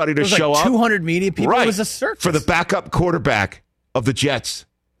everybody to show up. 200 media people. Right. It was a circus. For the backup quarterback of the Jets.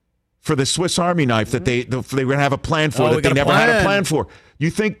 For the Swiss Army knife that they were going to have a plan for that they never had a plan for. You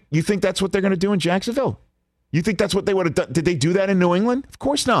think that's what they're going to do in Jacksonville? You think that's what they would have done? Did they do that in New England? Of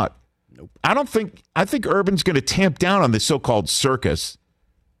course not. Nope. I think Urban's going to tamp down on this so-called circus.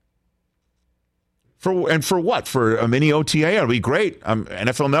 For what? For a mini OTA? It'll be great.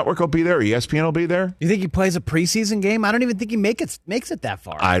 NFL Network will be there. ESPN will be there. You think he plays a preseason game? I don't even think he makes it that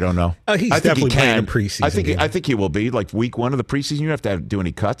far. I don't know. He's definitely playing a preseason game. I think he will be. Like week 1 of the preseason, you don't have to do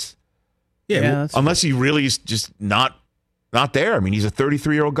any cuts. Yeah, unless he really is just not there. I mean, he's a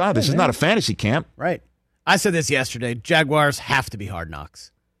 33-year-old guy. This is not a fantasy camp. Right. I said this yesterday. Jaguars have to be Hard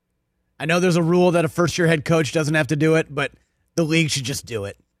Knocks. I know there's a rule that a first-year head coach doesn't have to do it, but the league should just do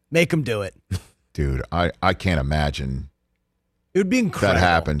it. Make them do it. Dude, I can't imagine. It would be incredible. That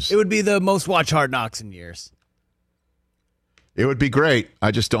happens. It would be the most watched Hard Knocks in years. It would be great. I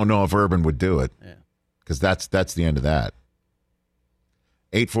just don't know if Urban would do it. Yeah. Because that's the end of that.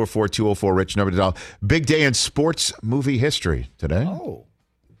 844-204-RICH, number to dial. Big day in sports movie history today. Oh.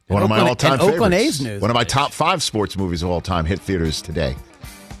 One of my all-time favorites. Oakland A's news. One of my top 5 sports movies of all time hit theaters today.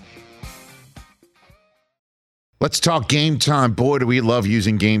 Let's talk Game Time. Boy, do we love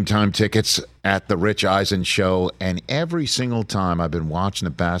using Game Time tickets. at the Rich Eisen Show, and every single time I've been watching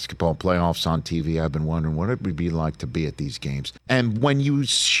the basketball playoffs on TV, I've been wondering what it would be like to be at these games. And when you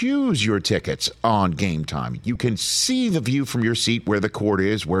choose your tickets on Game Time, you can see the view from your seat where the court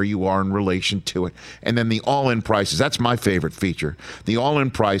is, where you are in relation to it, and then the all-in prices. That's my favorite feature. The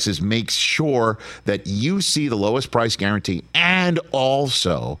all-in prices makes sure that you see the lowest price guarantee and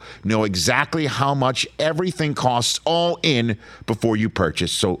also know exactly how much everything costs all in before you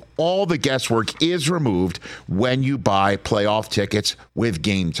purchase. So all the guesswork is removed when you buy playoff tickets with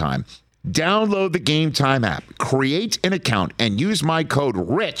Game Time. Download the Game Time app, create an account, and use my code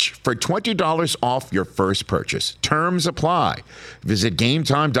RICH for $20 off your first purchase. Terms apply. Visit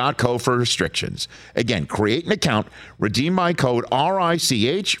GameTime.co for restrictions. Again, create an account, redeem my code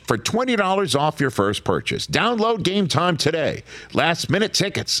RICH for $20 off your first purchase. Download Game Time today. Last minute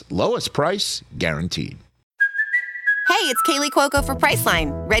tickets, lowest price guaranteed. Hey, it's Kaylee Cuoco for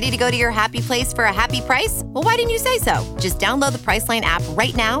Priceline. Ready to go to your happy place for a happy price? Well, why didn't you say so? Just download the Priceline app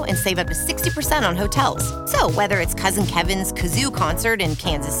right now and save up to 60% on hotels. So whether it's Cousin Kevin's Kazoo Concert in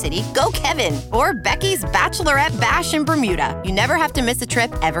Kansas City, go Kevin, or Becky's Bachelorette Bash in Bermuda, you never have to miss a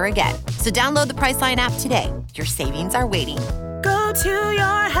trip ever again. So download the Priceline app today. Your savings are waiting. Go to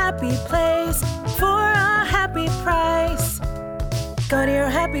your happy place for a happy price. Go to your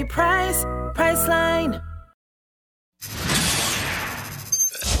happy price, Priceline.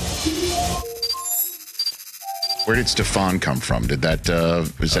 Where did Stefan come from? Did that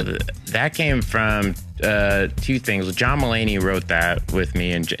that came from two things. John Mulaney wrote that with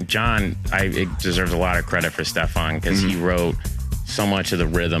me, and John deserves a lot of credit for Stefan because he wrote so much of the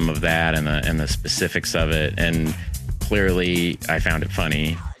rhythm of that and the specifics of it, and clearly I found it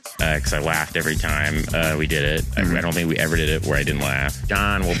funny because I laughed every time we did it. I don't think we ever did it where I didn't laugh.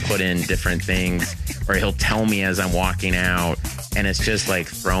 John will put in different things, or he'll tell me as I'm walking out, and it's just like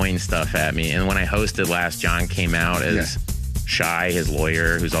throwing stuff at me. And when I hosted last, John came out as Shy, his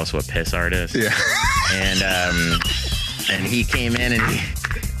lawyer, who's also a piss artist. Yeah. And he came in, and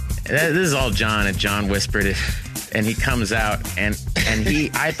this is all John, and John whispered it. And he comes out, and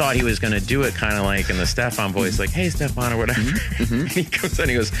I thought he was going to do it kind of like in the Stefan voice, like, hey, Stefan, or whatever. And he comes out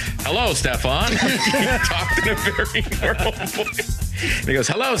and he goes, hello, Stefan. He talked in a very normal voice. And he goes,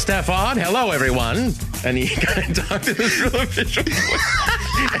 hello, Stefan. Hello, everyone. And he kind of talked in this real official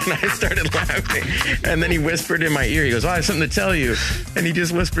voice. And I started laughing. And then he whispered in my ear. He goes, I have something to tell you. And he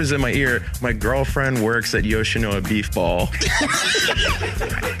just whispers in my ear, my girlfriend works at Yoshinoya Beef Ball.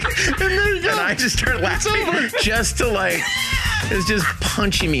 And I just started laughing just to like, it's just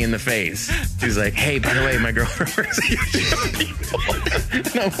punching me in the face. He's like, hey, by the way, my girlfriend works at Yoshinoya Beef Ball. And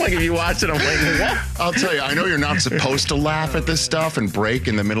I'm like, if you watch it, I'm like, what? I'll tell you, I know you're not supposed to laugh at this stuff and break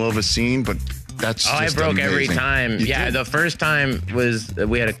in the middle of a scene, but that's just I broke amazing. Every time. You did? The first time was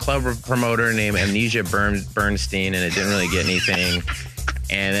we had a club promoter named Amnesia Bernstein, and it didn't really get anything.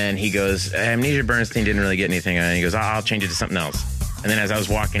 And then he goes, Amnesia Bernstein didn't really get anything. And he goes, I'll change it to something else. And then as I was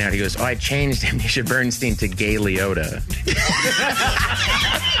walking out, he goes, I changed Amnesia Bernstein to Gay Leota.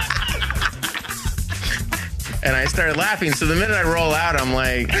 And I started laughing. So the minute I roll out, I'm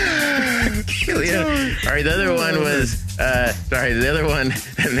like, Gay Leota. All right, the other one was, the other one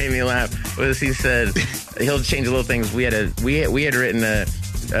that made me laugh was he said, he'll change little things. We had written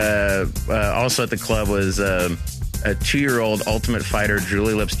also at the club was a 2-year-old Ultimate Fighter,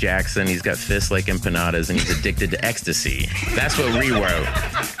 Julie Lips Jackson. He's got fists like empanadas, and he's addicted to ecstasy. That's what we wrote.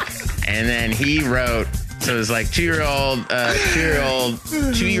 And then he wrote, so it was like 2-year-old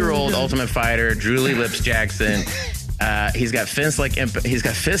Ultimate Fighter, Julie Lips Jackson. He's got fists like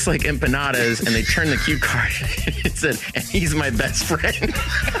empanadas, and they turned the cue card. It said, and he's my best friend.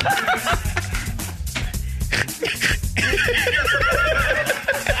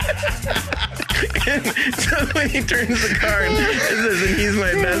 So when he turns the card, it says, and he's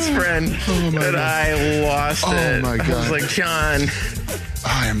my best friend. Oh my God. I lost it. Oh my God. I was like, John.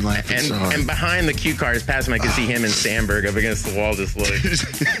 I am laughing so hard. And behind the cue cards past him, I could see him and Sandberg up against the wall, just like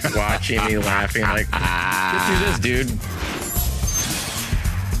watching me, laughing, like, get through this, dude.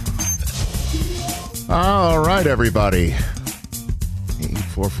 All right, everybody.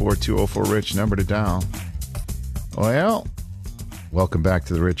 844-204-RICH, number to dial. Well, welcome back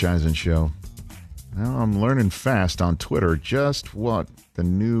to the Rich Eisen Show. Now I'm learning fast on Twitter just what the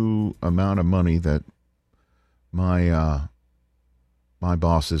new amount of money that my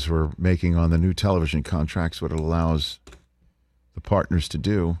bosses were making on the new television contracts, what it allows the partners to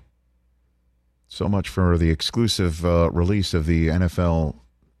do. So much for the exclusive release of the NFL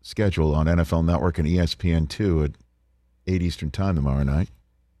schedule on NFL Network and ESPN2 at 8 Eastern Time tomorrow night.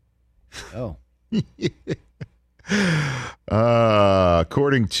 Oh.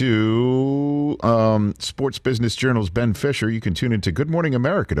 According to Sports Business Journal's Ben Fisher, you can tune into Good Morning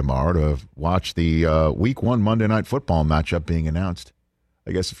America tomorrow to watch the Week 1 Monday Night Football matchup being announced.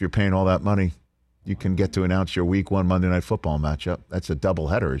 I guess if you're paying all that money, you can get to announce your Week 1 Monday Night Football matchup. That's a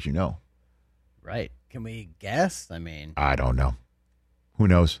doubleheader, as you know. Right. Can we guess? I mean, I don't know. Who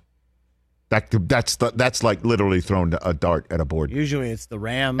knows? That's like literally throwing a dart at a board. Usually it's the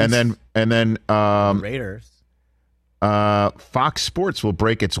Rams and then Raiders. Fox Sports will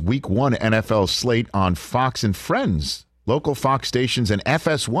break its Week 1 NFL slate on Fox and Friends, local Fox stations, and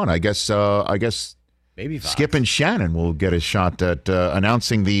FS1. I guess maybe Fox. Skip and Shannon will get a shot at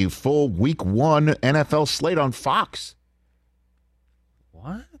announcing the full Week 1 NFL slate on Fox.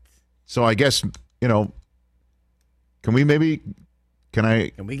 What? So I guess, can we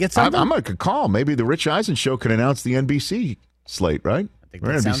get something? I'm going to call. Maybe the Rich Eisen show can announce the NBC slate, right?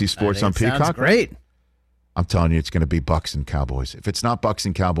 We're NBC Sports on Peacock. Sounds great. I'm telling you, it's going to be Bucks and Cowboys. If it's not Bucks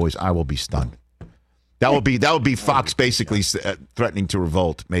and Cowboys, I will be stunned. That would be Fox basically threatening to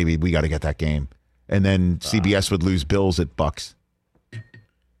revolt. Maybe we got to get that game, and then CBS would lose Bills at Bucks.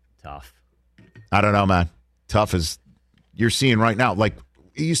 Tough. I don't know, man. Tough as you're seeing right now. Like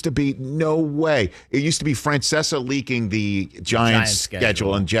it used to be, no way. It used to be Francesa leaking the Giants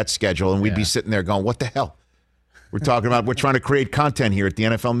schedule and Jets schedule, and we'd be sitting there going, "What the hell?" We're trying to create content here at the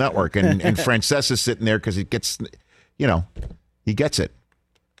NFL Network, and Francesa's sitting there because he gets it.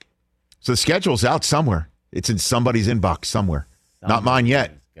 So the schedule's out somewhere. It's in somebody's inbox somewhere. Not mine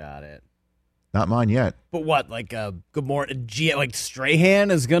yet. Got it. Not mine yet. But what, like good morning, like Strahan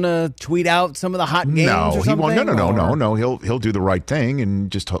is gonna tweet out some of the hot games? No, or something? He won't. No. He'll do the right thing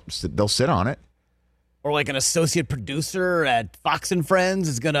and just they'll sit on it. Or like an associate producer at Fox and Friends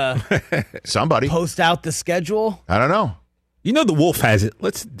is going to somebody post out the schedule? I don't know. The Wolf has it.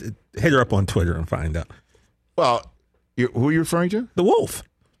 Let's hit her up on Twitter and find out. Well, who are you referring to? The Wolf.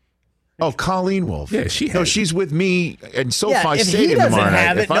 Oh, Colleen Wolf. Yeah, she's with me and SoFi if Stadium he doesn't tomorrow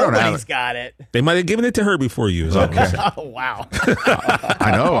have night. it, nobody's got it. They might have given it to her before you. Okay. Oh, wow.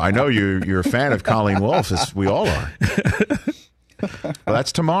 I know. You're a fan of Colleen Wolf, as we all are. Well,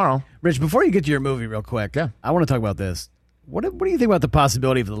 that's tomorrow. Rich, before you get to your movie real quick, I want to talk about this. What do you think about the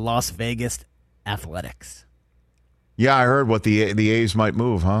possibility of the Las Vegas Athletics? Yeah, I heard what the A's might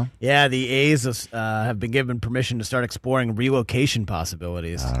move, huh? Yeah, the A's have been given permission to start exploring relocation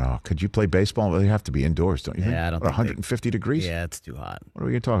possibilities. I don't know. Could you play baseball? Well, they have to be indoors, don't you think? Yeah, I don't think 150 degrees? Yeah, it's too hot. What are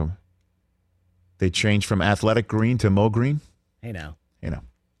we talking about? They changed from athletic green to Mo Green? Hey, now.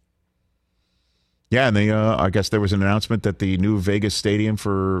 Yeah, and I guess there was an announcement that the new Vegas stadium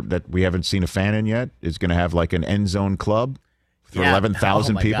that we haven't seen a fan in yet is going to have like an end zone club for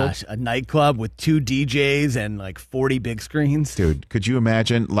 11,000 people. Gosh, a nightclub with 2 DJs and like 40 big screens. Dude, could you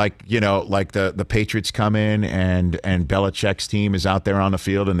imagine like the Patriots come in and Belichick's team is out there on the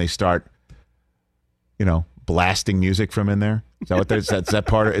field and they start blasting music from in there? Is that what is that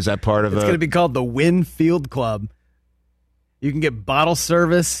part of It's going to be called the Wynn Field Club. You can get bottle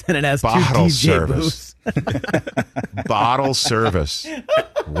service, and it has 2 DJ booths. Bottle service.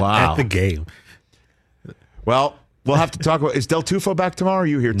 Wow. At the game. Well, we'll have to talk about, is Del Tufo back tomorrow? Or are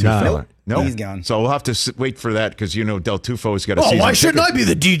you here too, fella? No. He's gone. So we'll have to wait for that because, Del Tufo's got a season why shouldn't I be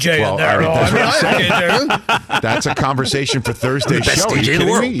the DJ in there? That's a conversation for Thursday's show. Are you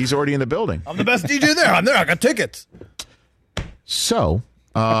kidding me? He's already in the building. I'm the best DJ there. I'm there. I got tickets. So,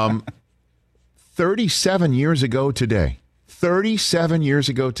 37 years ago today,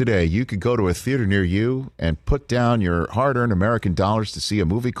 you could go to a theater near you and put down your hard-earned American dollars to see a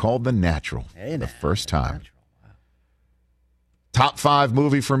movie called The Natural for the first time. Wow. Top 5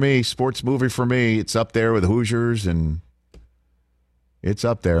 movie for me, sports movie for me. It's up there with Hoosiers, and it's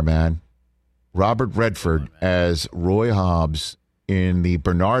up there, man. Robert Redford as Roy Hobbs in the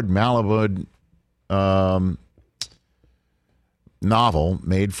Bernard Malamud novel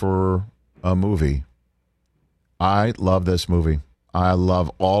made for a movie. I love this movie. I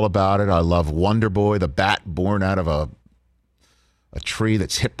love all about it. I love Wonder Boy, the bat born out of a tree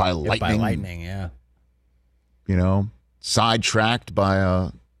that's hit by lightning. Yeah. Sidetracked by a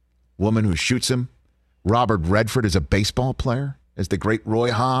woman who shoots him. Robert Redford is a baseball player, as the great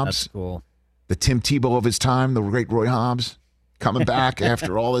Roy Hobbs. That's cool. The Tim Tebow of his time, the great Roy Hobbs, coming back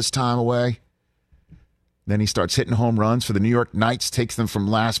after all this time away. Then he starts hitting home runs for the New York Knights, takes them from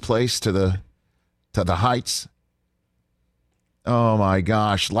last place to the heights. Oh my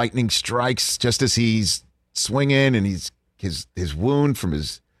gosh! Lightning strikes just as he's swinging, and his wound from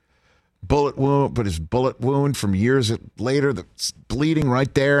his bullet wound from years later that's bleeding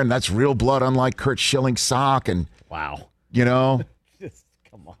right there, and that's real blood, unlike Kurt Schilling's sock. And wow, just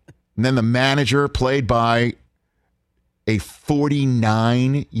come on. And then the manager, played by a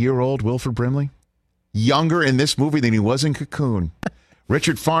 49-year-old Wilford Brimley, younger in this movie than he was in Cocoon.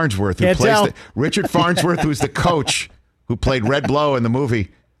 Richard Farnsworth, who's the coach who played Red Blow in the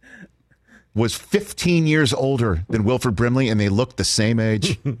movie, was 15 years older than Wilford Brimley, and they looked the same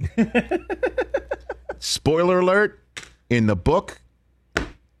age. Spoiler alert, in the book,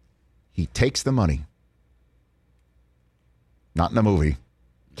 he takes the money. Not in the movie.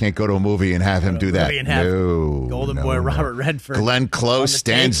 Can't go to a movie and have him do that. No. Golden Boy Robert Redford. Glenn Close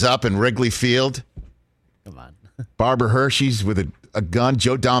stands up in Wrigley Field. Come on. Barbara Hershey's with a gun.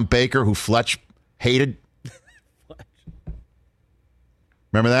 Joe Don Baker, who Fletch hated.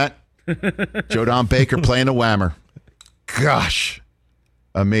 Remember that? Joe Don Baker playing the whammer. Gosh.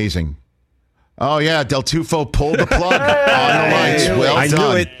 Amazing. Oh, yeah. Del Tufo pulled the plug on the lights. Well done. I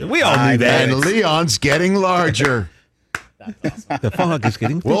knew it. We all knew that. And Leon's getting larger. Awesome. The fog is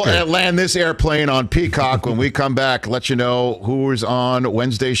getting thicker. We'll land this airplane on Peacock when we come back. Let you know who is on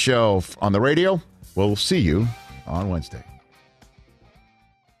Wednesday's show on the radio. We'll see you on Wednesday.